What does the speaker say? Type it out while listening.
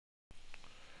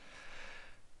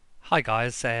Hi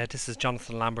guys, this is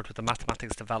Jonathan Lambert with the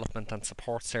Mathematics Development and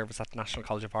Support Service at the National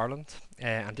College of Ireland,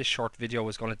 and this short video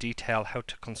is going to detail how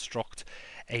to construct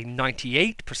a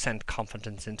 98%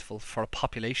 confidence interval for a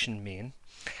population mean.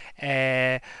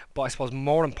 But I suppose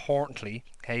more importantly,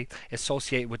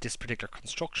 associated with this particular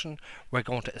construction, we're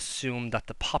going to assume that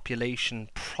the population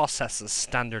process's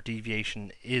standard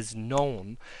deviation is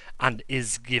known and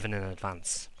is given in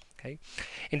advance.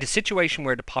 In the situation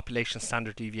where the population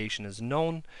standard deviation is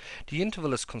known, the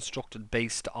interval is constructed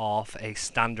based off a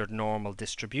standard normal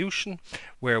distribution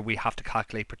where we have to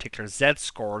calculate particular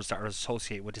z-scores that are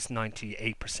associated with this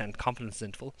 98% confidence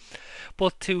interval.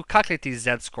 But to calculate these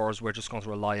z-scores, we're just going to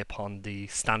rely upon the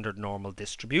standard normal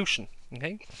distribution.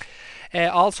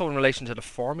 Also, in relation to the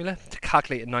formula to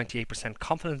calculate a 98%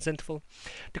 confidence interval,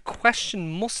 the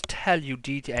question must tell you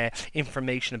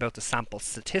information about the sample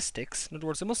statistics. In other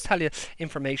words, it must tell you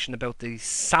information about the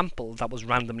sample that was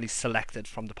randomly selected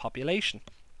from the population.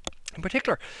 In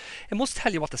particular, it must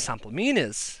tell you what the sample mean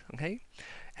is,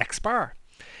 x bar.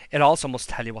 It also must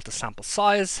tell you what the sample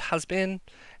size has been,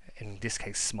 in this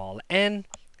case small n.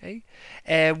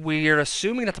 We are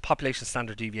assuming that the population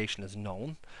standard deviation is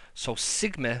known, so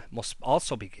sigma must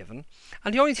also be given,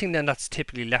 and the only thing then that's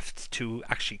typically left to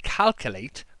actually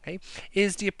calculate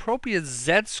is the appropriate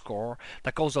z-score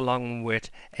that goes along with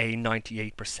a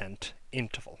 98%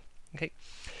 interval.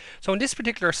 So in this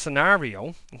particular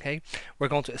scenario, we're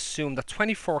going to assume that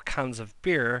 24 cans of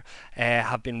beer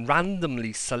have been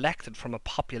randomly selected from a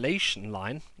population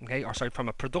line, from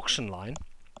a production line,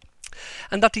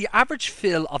 and that the average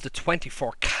fill of the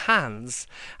 24 cans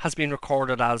has been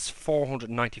recorded as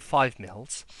 495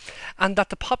 mils, and that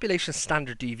the population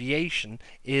standard deviation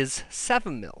is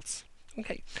 7 mils.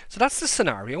 So that's the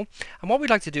scenario, and what we'd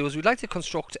like to do is we'd like to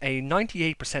construct a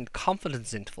 98%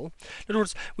 confidence interval. In other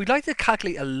words, we'd like to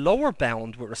calculate a lower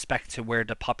bound with respect to where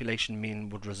the population mean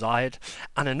would reside,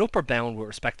 and an upper bound with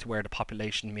respect to where the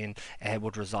population mean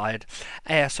would reside,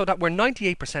 so that we're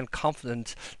 98%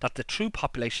 confident that the true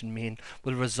population mean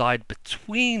will reside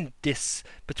between this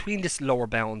lower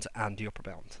bound and the upper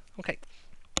bound.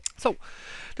 So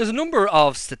there's a number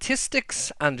of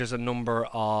statistics and there's a number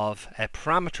of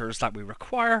parameters that we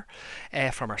require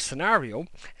from our scenario.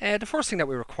 The first thing that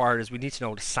we require is we need to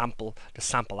know the sample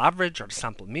average or the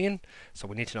sample mean. So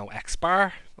we need to know x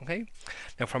bar.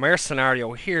 Now from our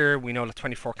scenario here, we know that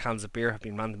 24 cans of beer have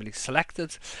been randomly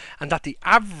selected, and that the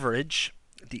average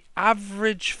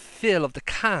fill of the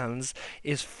cans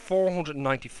is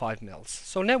 495 mils.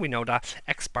 So now we know that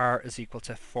x bar is equal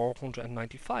to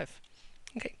 495.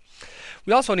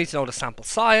 We also need to know the sample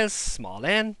size, small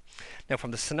n. Now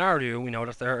from the scenario, we know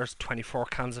that there's 24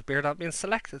 cans of beer that have been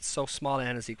selected, so small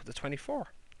n is equal to 24.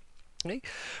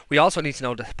 We also need to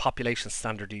know the population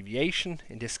standard deviation,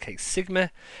 in this case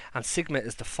sigma, and sigma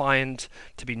is defined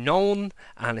to be known,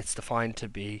 and it's defined to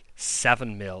be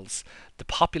 7 mils. The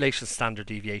population standard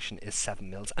deviation is 7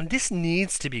 mils, and this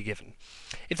needs to be given.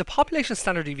 If the population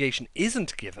standard deviation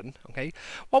isn't given,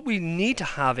 what we need to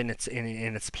have in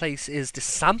its place is the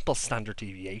sample standard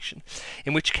deviation,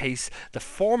 in which case the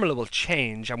formula will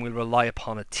change and we'll rely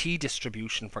upon a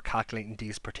t-distribution for calculating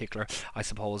these particular,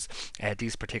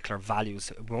 these particular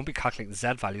values. We won't be calculating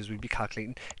z values, we'll be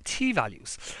calculating t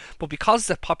values. But because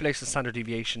the population standard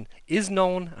deviation is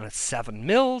known and it's 7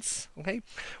 mils,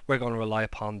 we're going to rely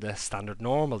upon the standard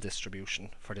normal distribution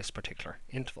for this particular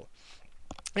interval.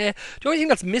 The only thing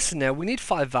that's missing now, we need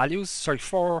four values.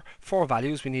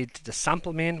 We need the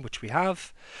sample mean, which we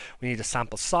have. We need the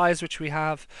sample size, which we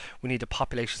have. We need the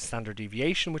population standard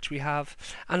deviation, which we have.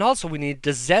 And also we need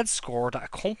the z-score that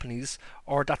accompanies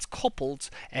or that's coupled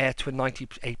to a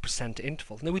 98%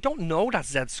 interval. Now we don't know that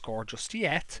z-score just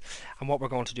yet, and what we're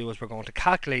going to do is we're going to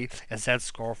calculate a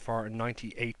z-score for a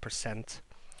 98%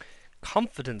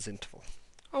 confidence interval.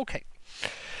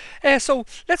 So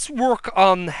let's work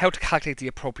on how to calculate the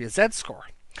appropriate z-score.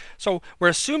 So we're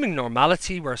assuming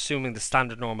normality, we're assuming the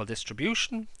standard normal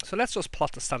distribution. So let's just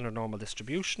plot the standard normal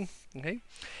distribution.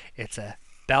 It's a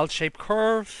bell-shaped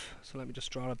curve. So let me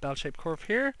just draw a bell-shaped curve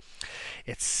here.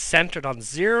 It's centered on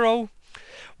 0.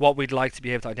 What we'd like to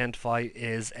be able to identify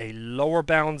is a lower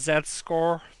bound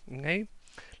z-score.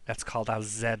 Let's call that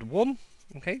z1.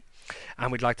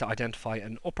 And we'd like to identify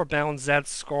an upper bound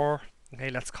z-score.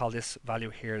 Let's call this value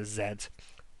here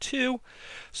z2,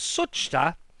 such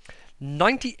that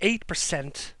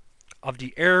 98% of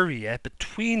the area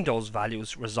between those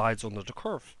values resides under the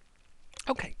curve.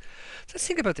 So let's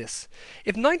think about this.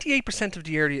 If 98% of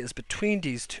the area is between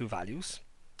these two values,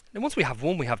 then once we have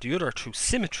one, we have the other through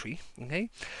symmetry.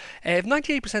 If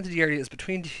 98% of the area is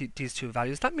between these two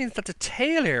values, that means that the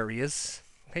tail areas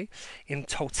okay, in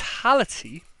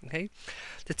totality, okay,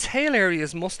 the tail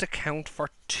areas must account for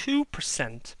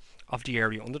 2% of the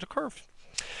area under the curve,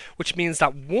 which means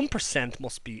that 1%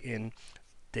 must be in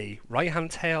the right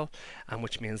hand tail, and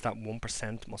which means that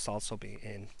 1% must also be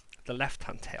in the left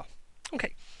hand tail.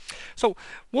 Okay, so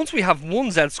once we have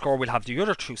one z-score, we'll have the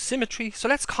other through symmetry. So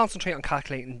let's concentrate on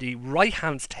calculating the right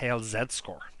hand tail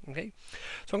z-score. Okay,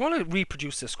 so I'm going to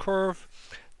reproduce this curve,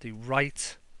 the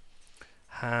right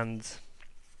hand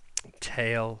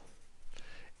tail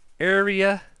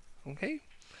area. Okay,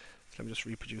 so let me just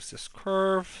reproduce this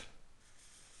curve.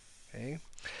 Okay,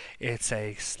 it's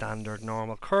a standard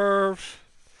normal curve,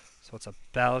 so it's a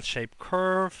bell-shaped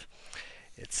curve.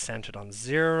 It's centered on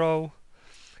 0.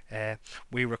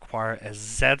 We require a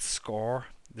z-score,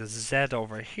 the z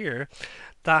over here,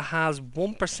 that has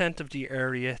 1% of the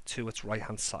area to its right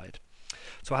hand side.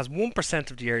 So it has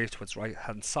 1% of the area to its right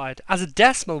hand side. As a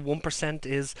decimal, 1%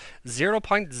 is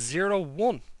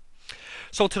 0.01.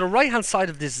 So to the right hand side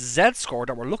of this z-score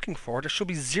that we're looking for, there should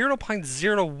be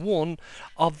 0.01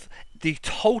 of the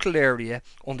total area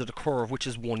under the curve, which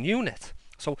is 1 unit.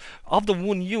 So of the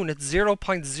 1 unit,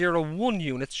 0.01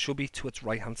 units should be to its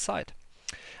right hand side.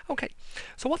 Okay,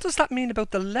 so what does that mean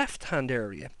about the left hand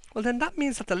area? Well, then that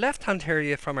means that the left hand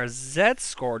area from our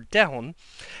z-score down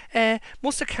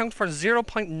must account for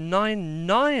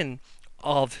 0.99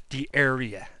 of the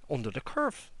area under the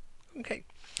curve. Okay,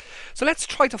 so let's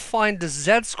try to find the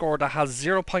z-score that has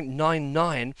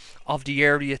 0.99 of the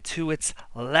area to its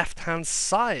left hand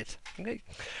side. Okay,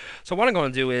 so what I'm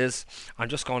going to do is I'm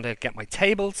just going to get my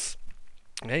tables.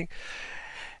 Okay,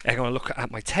 I'm going to look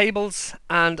at my tables,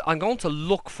 and I'm going to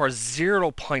look for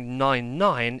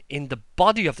 0.99 in the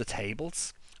body of the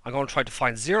tables. I'm going to try to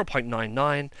find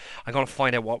 0.99. I'm going to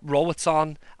find out what row it's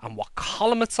on and what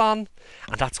column it's on,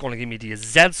 and that's going to give me the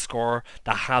z-score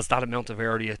that has that amount of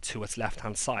area to its left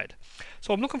hand side.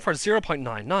 So I'm looking for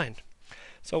 0.99.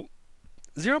 So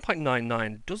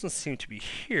 0.99 doesn't seem to be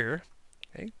here.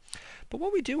 Okay, but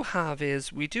what we do have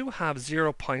is we do have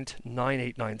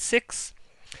 0.9896,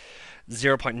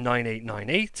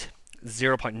 0.9898,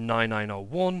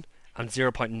 0.9901, and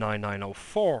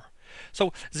 0.9904.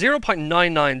 So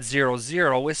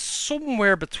 0.9900 is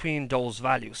somewhere between those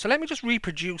values. So let me just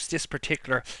reproduce this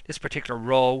particular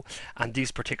row and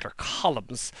these particular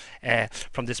columns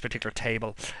from this particular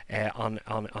table on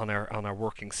our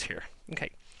workings here.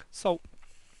 Okay, so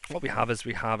what we have is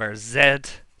we have our Z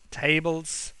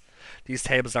tables. These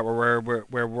tables that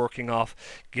we're working off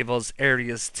give us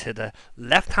areas to the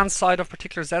left hand side of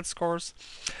particular z-scores.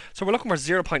 So we're looking for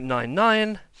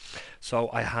 0.99. So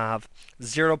I have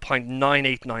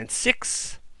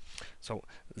 0.9896. So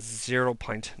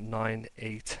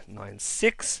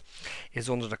 0.9896 is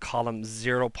under the column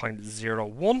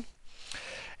 0.01.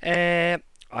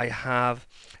 I have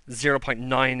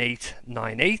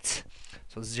 0.9898.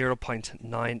 So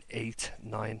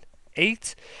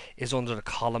 0.9898 is under the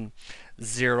column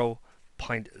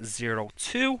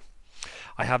 0.02.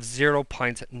 I have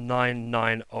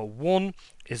 0.9901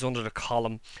 is under the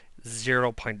column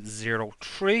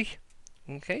 0.03.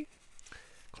 Okay,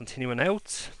 continuing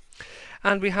out.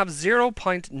 And we have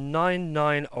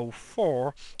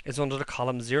 0.9904 is under the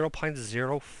column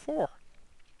 0.04.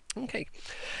 Okay,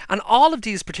 and all of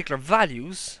these particular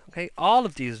values, okay, all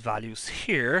of these values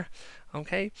here,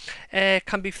 okay,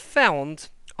 can be found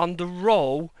on the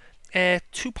row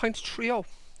 2.30.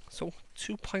 So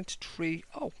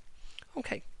 2.30.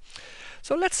 Okay.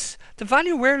 So the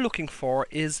value we're looking for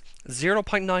is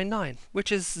 0.99,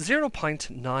 which is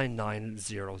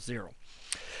 0.9900.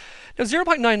 Now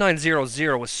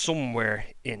 0.9900 is somewhere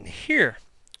in here.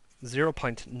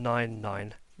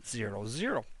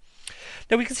 0.9900.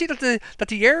 Now we can see that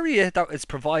the area that is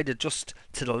provided just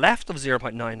to the left of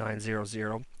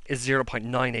 0.9900 is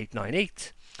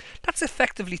 0.9898. That's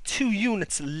effectively 2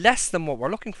 units less than what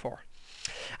we're looking for.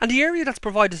 And the area that's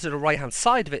provided to the right hand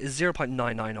side of it is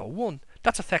 0.9901.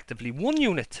 That's effectively 1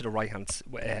 unit to the right hand,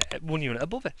 1 unit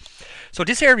above it. So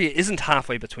this area isn't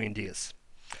halfway between these.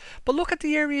 But look at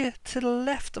the area to the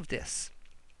left of this.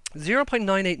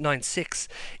 0.9896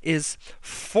 is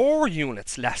 4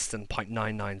 units less than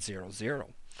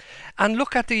 0.9900. And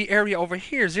look at the area over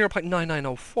here,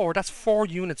 0.9904, that's 4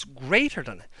 units greater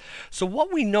than it. So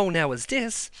what we know now is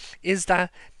that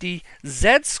the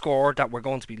z-score that we're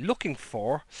going to be looking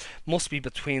for must be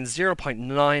between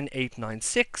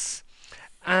 0.9896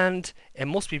 and it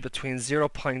must be between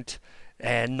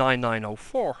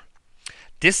 0.9904.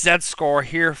 This z-score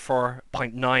here for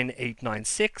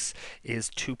 0.9896 is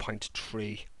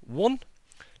 2.31.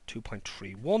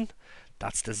 2.31.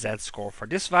 That's the z-score for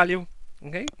this value.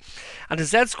 Okay, and the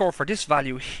z-score for this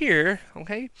value here,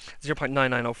 okay,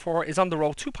 0.9904, is on the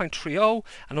row 2.30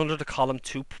 and under the column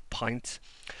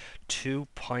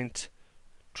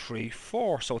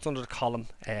 2.34. So it's under the column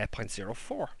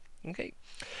 0.04. Okay,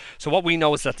 so what we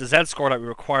know is that the z-score that we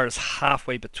require is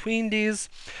halfway between these.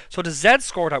 So the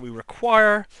z-score that we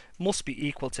require must be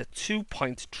equal to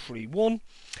 2.31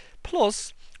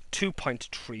 plus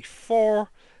 2.34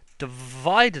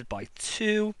 divided by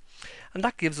 2, and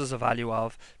that gives us a value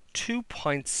of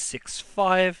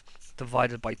 2.65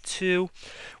 divided by 2,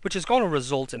 which is going to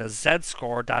result in a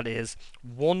z-score that is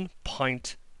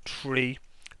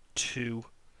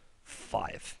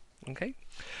 1.325. Okay,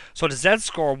 so the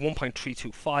z-score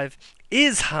 1.325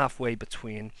 is halfway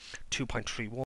between 2.31